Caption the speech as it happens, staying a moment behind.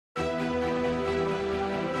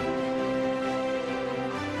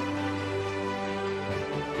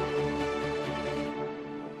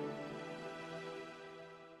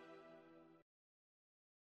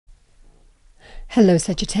Hello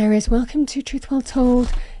Sagittarius, welcome to Truth Well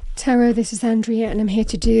Told Tarot. This is Andrea and I'm here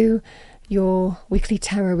to do your weekly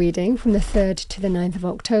tarot reading from the 3rd to the 9th of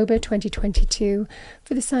October 2022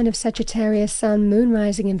 for the sign of Sagittarius, Sun, Moon,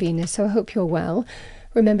 Rising and Venus. So I hope you're well.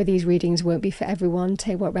 Remember, these readings won't be for everyone.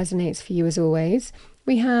 Take what resonates for you as always.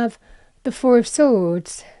 We have the Four of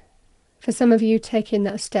Swords. For some of you, taking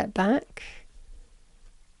that step back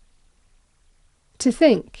to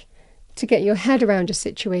think, to get your head around a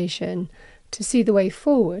situation, to see the way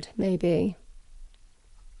forward, maybe.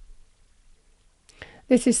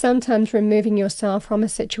 This is sometimes removing yourself from a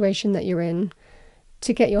situation that you're in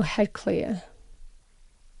to get your head clear.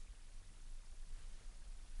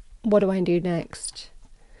 What do I do next?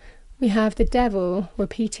 We have the Devil.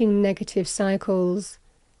 Repeating negative cycles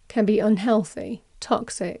can be unhealthy,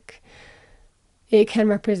 toxic. It can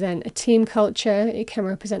represent a team culture. It can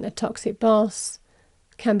represent a toxic boss.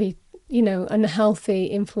 It can be unhealthy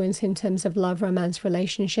influence in terms of love, romance,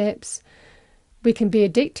 relationships. We can be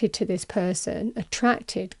addicted to this person,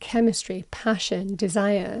 attracted, chemistry, passion,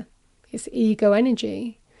 desire. It's ego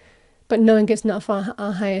energy, but knowing it's not for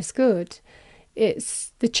our highest good.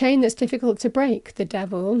 It's the chain that's difficult to break, the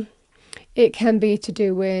Devil. It can be to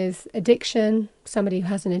do with addiction, somebody who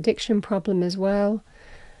has an addiction problem as well,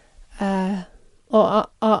 or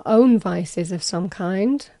our own vices of some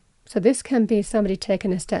kind. So this can be somebody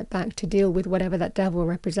taking a step back to deal with whatever that Devil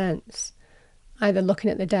represents. Either looking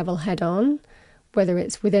at the Devil head on, whether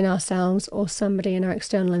it's within ourselves or somebody in our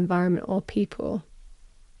external environment or people.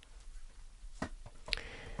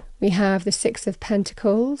 We have the Six of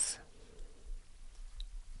Pentacles,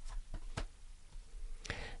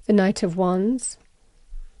 the Knight of Wands,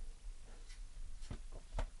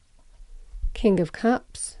 King of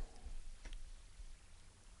Cups,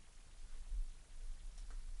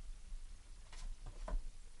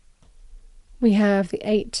 we have the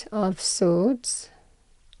Eight of Swords.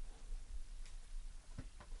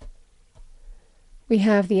 We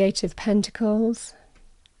have the Eight of Pentacles.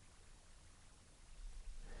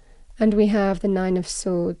 And we have the Nine of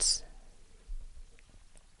Swords.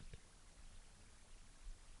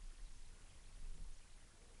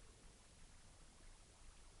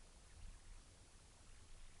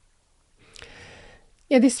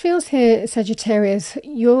 Yeah, this feels here, Sagittarius,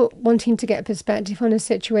 you're wanting to get perspective on a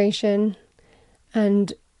situation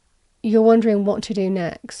and you're wondering what to do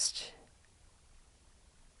next.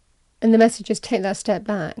 And the message is take that step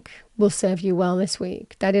back will serve you well this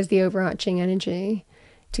week. That is the overarching energy,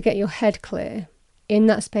 to get your head clear. In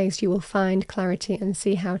that space you will find clarity and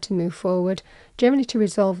see how to move forward, generally to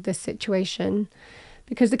resolve this situation.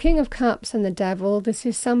 Because the King of Cups and the Devil, this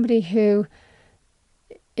is somebody who,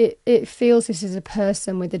 it feels this is a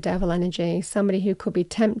person with the Devil energy, somebody who could be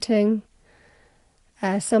tempting,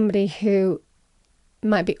 somebody who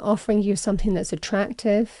might be offering you something that's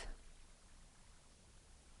attractive.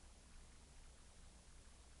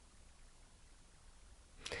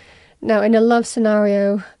 Now, in a love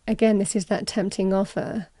scenario, again, this is that tempting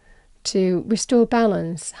offer to restore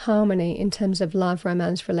balance, harmony in terms of love,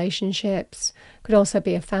 romance, relationships. Could also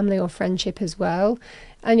be a family or friendship as well.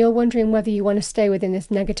 And you're wondering whether you want to stay within this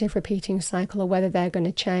negative repeating cycle or whether they're going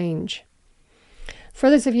to change. For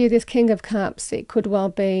others of you, this King of Cups, it could well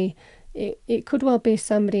be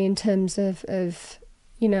somebody in terms of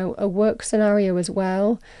a work scenario as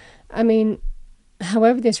well. I mean,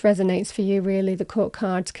 however this resonates for you, really, the court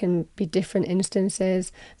cards can be different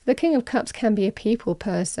instances. The King of Cups can be a people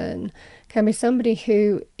person, can be somebody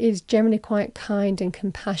who is generally quite kind and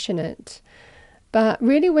compassionate. But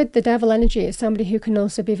really with the Devil energy, it's somebody who can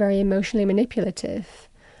also be very emotionally manipulative.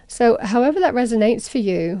 So however that resonates for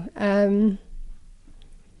you,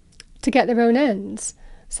 to get their own ends.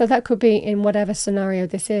 So that could be in whatever scenario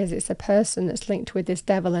this is. It's a person that's linked with this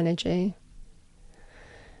Devil energy.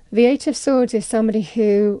 The Eight of Swords is somebody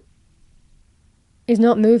who is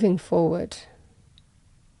not moving forward.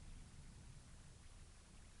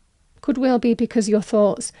 Could well be because your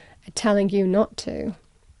thoughts are telling you not to.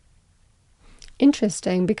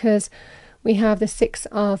 Interesting, because we have the Six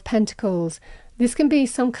of Pentacles. This can be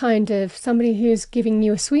some kind of somebody who's giving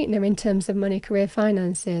you a sweetener in terms of money, career,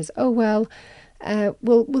 finances. Oh, well,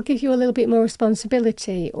 we'll give you a little bit more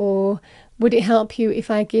responsibility, or would it help you if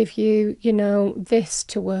I give you, this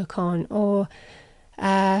to work on, or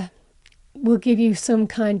we'll give you some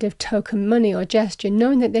kind of token money or gesture,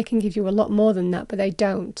 knowing that they can give you a lot more than that, but they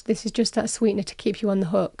don't. This is just that sweetener to keep you on the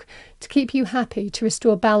hook, to keep you happy, to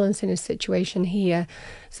restore balance in a situation here.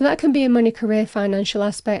 So that can be a money, career, financial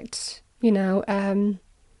aspect,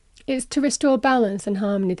 it's to restore balance and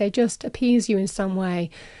harmony. They just appease you in some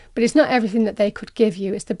way, but it's not everything that they could give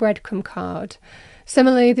you. It's the breadcrumb card.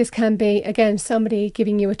 Similarly, this can be, again, somebody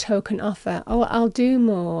giving you a token offer. Oh, I'll do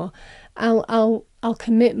more. I'll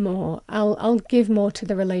commit more. I'll give more to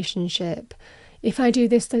the relationship. If I do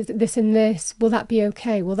this, this and this, will that be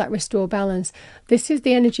okay? Will that restore balance? This is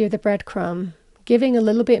the energy of the breadcrumb, giving a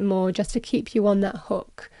little bit more just to keep you on that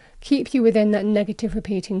hook, keep you within that negative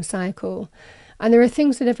repeating cycle. And there are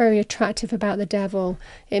things that are very attractive about the devil.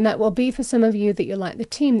 It might well be for some of you that you like the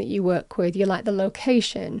team that you work with, you like the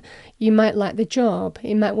location, you might like the job.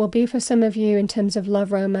 It might well be for some of you in terms of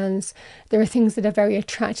love, romance. There are things that are very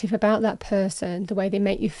attractive about that person, the way they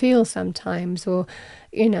make you feel sometimes, or,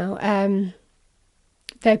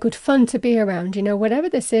 they're good fun to be around. Whatever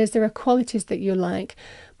this is, there are qualities that you like,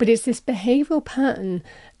 but it's this behavioural pattern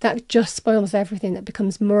that just spoils everything, that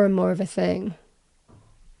becomes more and more of a thing.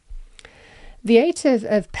 The Eight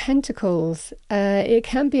of Pentacles, it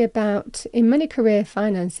can be about, in money, career,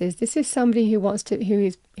 finances, this is somebody who wants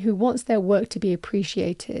their work to be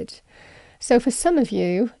appreciated. So for some of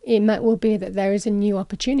you, it might well be that there is a new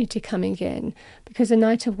opportunity coming in, because the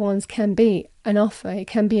Knight of Wands can be an offer, it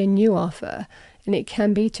can be a new offer, and it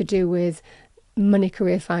can be to do with money,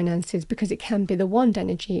 career, finances, because it can be the wand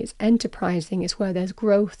energy. It's enterprising, it's where there's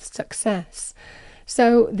growth, success.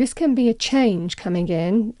 So this can be a change coming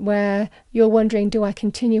in where you're wondering, do I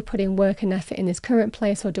continue putting work and effort in this current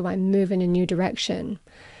place, or do I move in a new direction?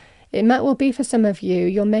 It might well be for some of you,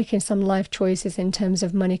 you're making some life choices in terms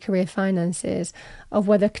of money, career, finances, of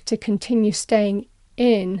whether to continue staying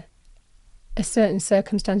in a certain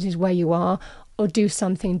circumstances where you are, or do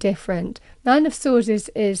something different. Nine of Swords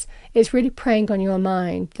is really preying on your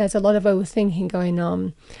mind. There's a lot of overthinking going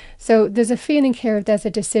on. So there's a feeling here of there's a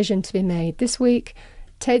decision to be made. This week,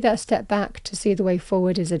 take that step back to see the way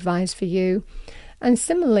forward is advised for you. And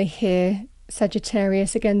similarly here,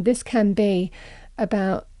 Sagittarius, again, this can be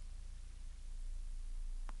about,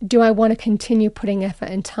 do I want to continue putting effort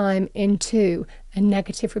and time into a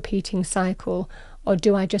negative repeating cycle? Or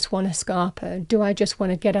do I just want to scarper? Do I just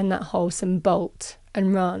want to get on that horse and bolt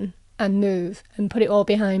and run and move and put it all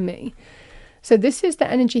behind me? So this is the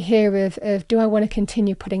energy here of do I want to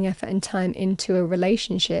continue putting effort and time into a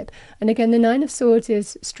relationship? And again, the Nine of Swords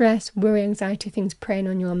is stress, worry, anxiety, things preying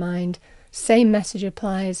on your mind. Same message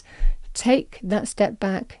applies. Take that step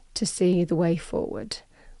back to see the way forward.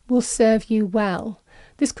 Will serve you well.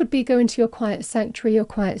 This could be going to your quiet sanctuary, your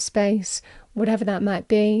quiet space, whatever that might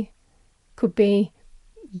be. Could be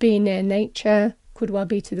being near nature, could well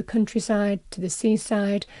be to the countryside, to the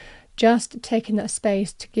seaside. Just taking that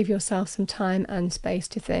space to give yourself some time and space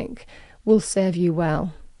to think will serve you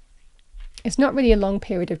well. It's not really a long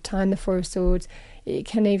period of time, the Four of Swords. It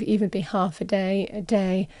can even be half a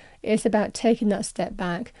day. It's about taking that step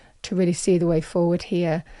back to really see the way forward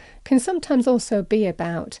here. Can sometimes also be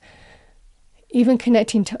about even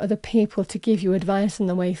connecting to other people to give you advice on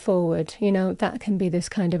the way forward. That can be this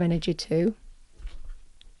kind of energy too.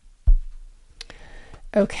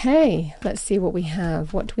 Okay, let's see what we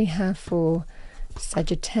have. What do we have for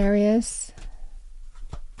Sagittarius?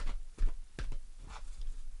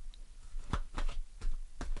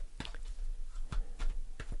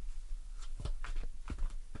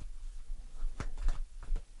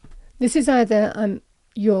 This is either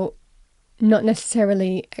you're not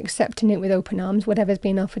necessarily accepting it with open arms, whatever's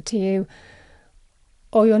been offered to you,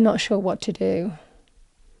 or you're not sure what to do.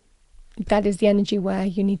 That is the energy where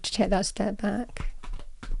you need to take that step back.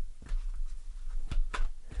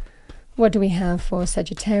 What do we have for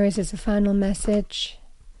Sagittarius as a final message?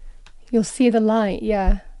 You'll see the light,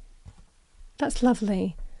 yeah. That's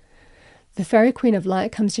lovely. The Fairy Queen of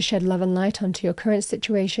Light comes to shed love and light onto your current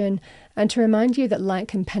situation and to remind you that light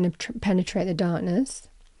can penetrate the darkness.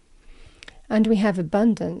 And we have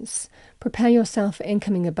abundance. Prepare yourself for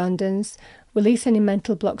incoming abundance. Release any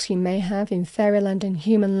mental blocks you may have in fairyland and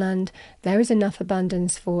human land. There is enough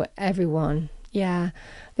abundance for everyone. Yeah,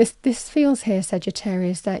 this feels here,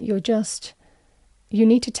 Sagittarius, that you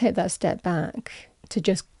need to take that step back to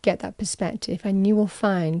just get that perspective, and you will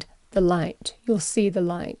find the light. You'll see the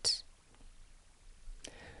light.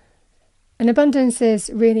 And abundance is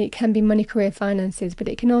really, it can be money, career, finances, but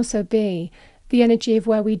it can also be the energy of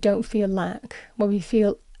where we don't feel lack, where we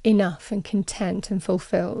feel enough and content and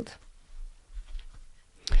fulfilled.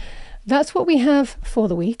 That's what we have for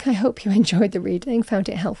the week. I hope you enjoyed the reading, found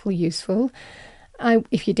it helpful, useful.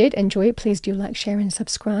 If you did enjoy it, please do like, share and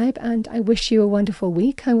subscribe, and I wish you a wonderful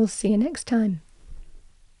week. I will see you next time.